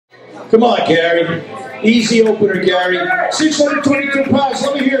Come on, Gary. Easy opener, Gary. 622 pounds.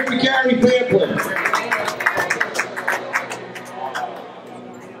 Let me hear it for Gary Pamplin.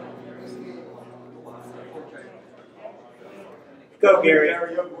 Go, Gary.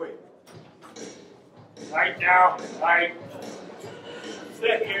 Right now. Right.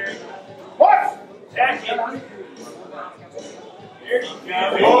 Sit, Gary. What? Check it. There you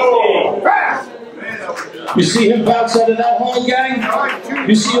go. Oh, fast! You see him bounce out of that hole, gang?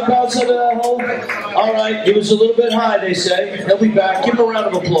 You see him bounce out of that hole? All right, he was a little bit high, they say. He'll be back. Give him a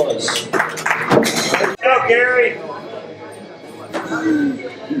round of applause. Go, Gary.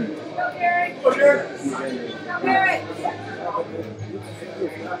 Go, Gary! Go, Gary!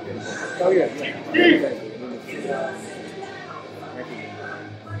 Oh, yeah.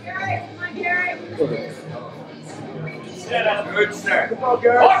 Come on, Gary! Set up. Good start. Come on,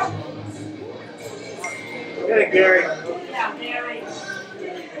 Gary! Get it, Gary. Yeah, Gary!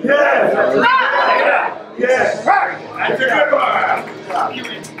 Yes! Yes! That's a good one!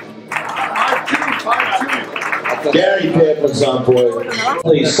 Gary Pamplin's on board.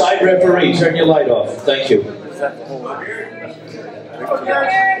 Please, side referee, turn your light off. Thank you. Go,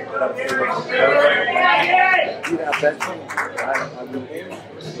 Gary! Go, Gary!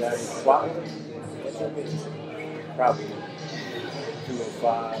 Probably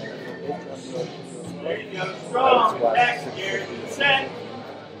 205. There you go. Strong. Back, Gary. Set.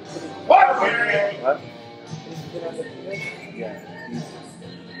 What, Gary? What? Yeah.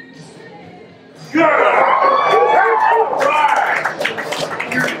 Good.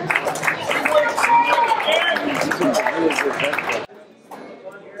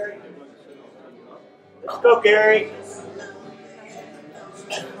 Let's go, Gary.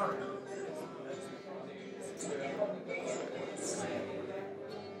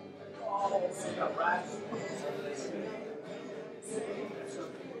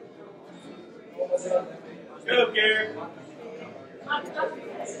 Go, Gary.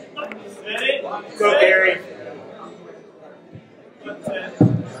 Set it. Go, Gary.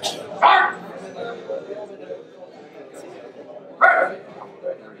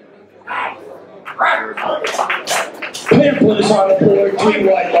 Pamplin is on the board. 3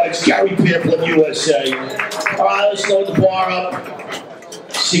 white lights. Gary Pamplin, USA. All right, let's load the bar up.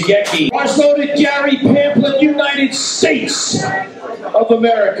 Shigeki. Bars loaded. Gary Pamplin, United States of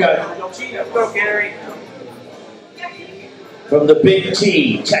America. Go, Gary. From the Big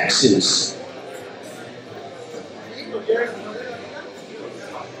T, Texas.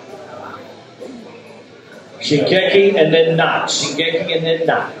 Shigeki and then not. Shigeki and then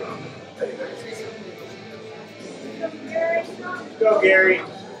not. Go, Gary.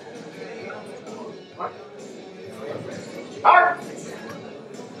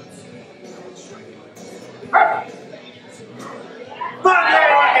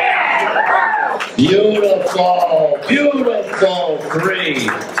 Beautiful, beautiful. 3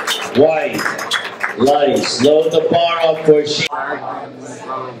 white lights. Load the bar up for she.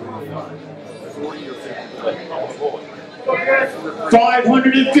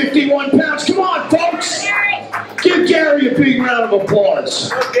 551 pounds. Come on, folks. Give Gary a big round of applause.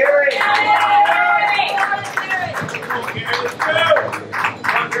 Go, Gary.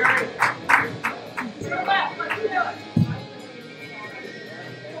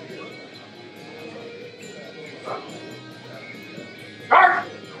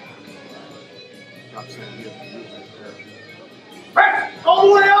 All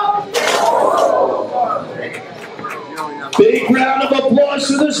the way up! Big round of applause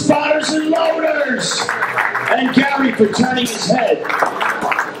for the spotters and loaders. And Gary for turning his head.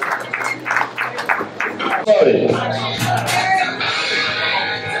 Loaded.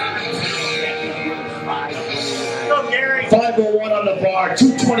 Go, Gary. 501 on the bar,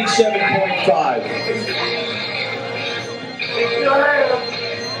 227.5.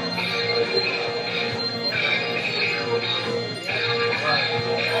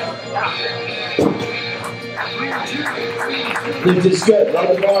 Lift is good.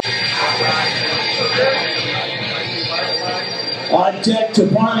 Load the bar. On deck,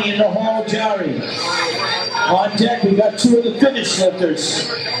 Tabani in the hall, Jerry. On deck, we got 2 of the finish lifters.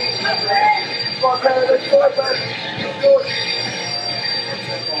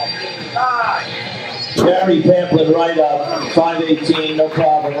 Gary Pamplin right up. 518, no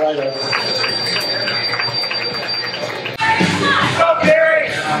problem, right up. Go, Gary.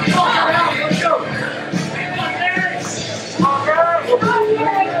 Come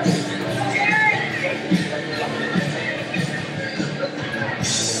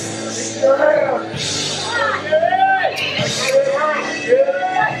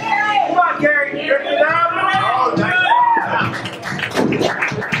on, Gary. Get it out. Oh, nice.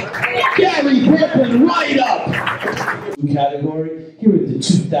 category here at the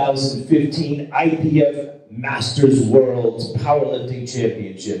 2015 IPF Masters World Powerlifting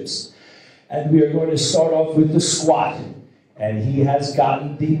Championships. And we are going to start off with the squat. And he has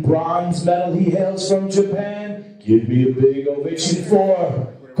gotten the bronze medal. He hails from Japan. Give me a big ovation for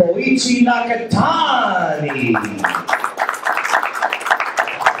Koichi Nakatani.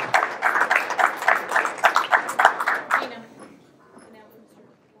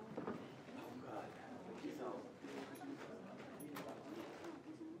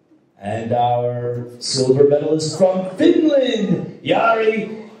 And our silver medalist from Finland,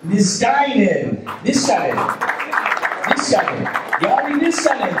 Jari Niskanen. Jari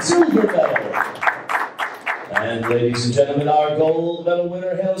Niskanen, silver medal. And ladies and gentlemen, our gold medal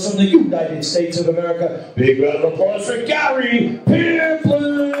winner hails from the United States of America. Big round of applause for Gary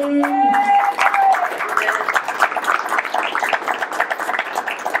Pamplin.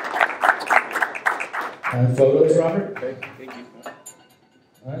 Photos, Robert? Okay, thank you.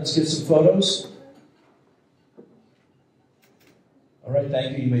 All right, let's get some photos. All right,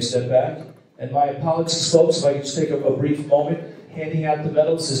 thank you. You may step back. And my apologies, folks, if I could just take a brief moment. Handing out the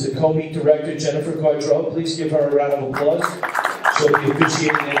medals is the co-meet director, Jennifer Cardrell. Please give her a round of applause. She'll be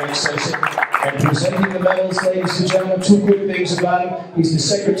officiating the next session. And presenting the medals, ladies and gentlemen, two quick things about him. He's the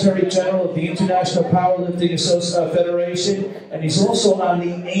Secretary General of the International Powerlifting Federation, and he's also on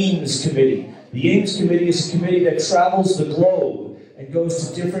the AIMS Committee. The AIMS Committee is a committee that travels the globe and goes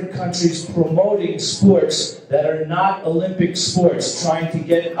to different countries promoting sports that are not Olympic sports, trying to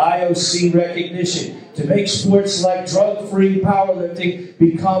get IOC recognition, to make sports like drug-free powerlifting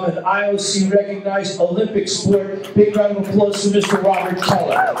become an IOC-recognized Olympic sport. Big round of applause for Mr. Robert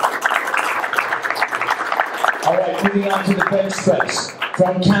Keller. All right, moving on to the bench press.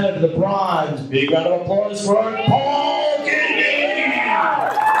 From Canada, the bronze. Big round of applause for Paul Giddy.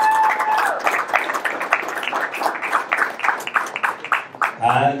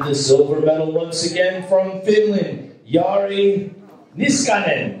 And the silver medal once again from Finland, Jari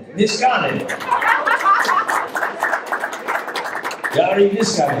Niskanen. Jari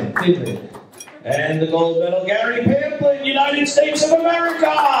Niskanen, Finland. And the gold medal, Gary Pamplin, United States of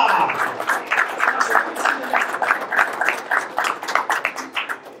America.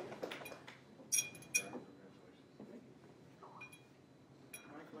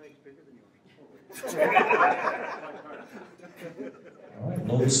 All right,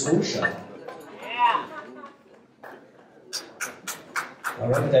 no score shot. Yeah. All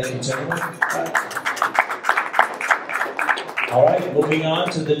right, thank you, gentlemen. All right, moving on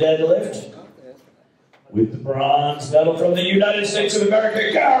to the deadlift. With the bronze medal from the United States of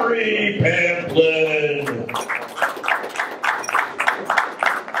America, Gary Pamplin.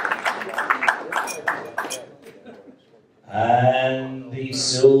 And the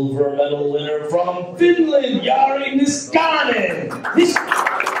silver medal winner from Finland, Jari Niskanen.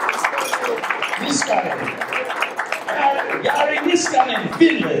 Jari Niskanen,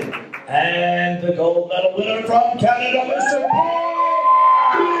 Finland. And the gold medal winner from Canada, Mr.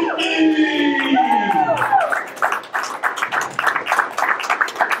 Paul Giddy.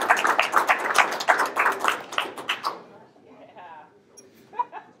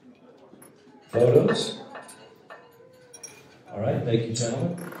 Photos? All right, thank you,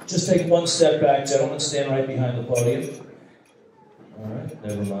 gentlemen. Just take one step back, gentlemen. Stand right behind the podium. All right,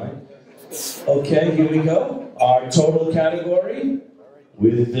 never mind. Okay, here we go. Our total category.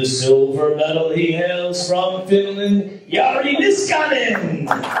 With the silver medal, he hails from Finland, Jari Niskanen.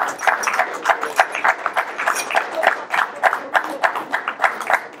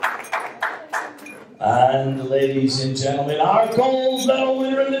 And ladies and gentlemen, our gold medal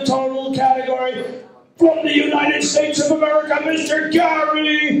winner in the total category from the United States of America, Mr.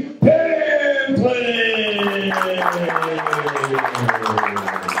 Gary Pamplin.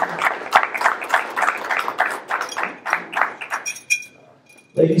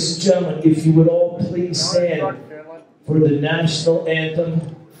 Ladies and gentlemen, if you would all please stand for the national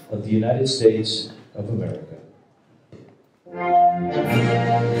anthem of the United States of America.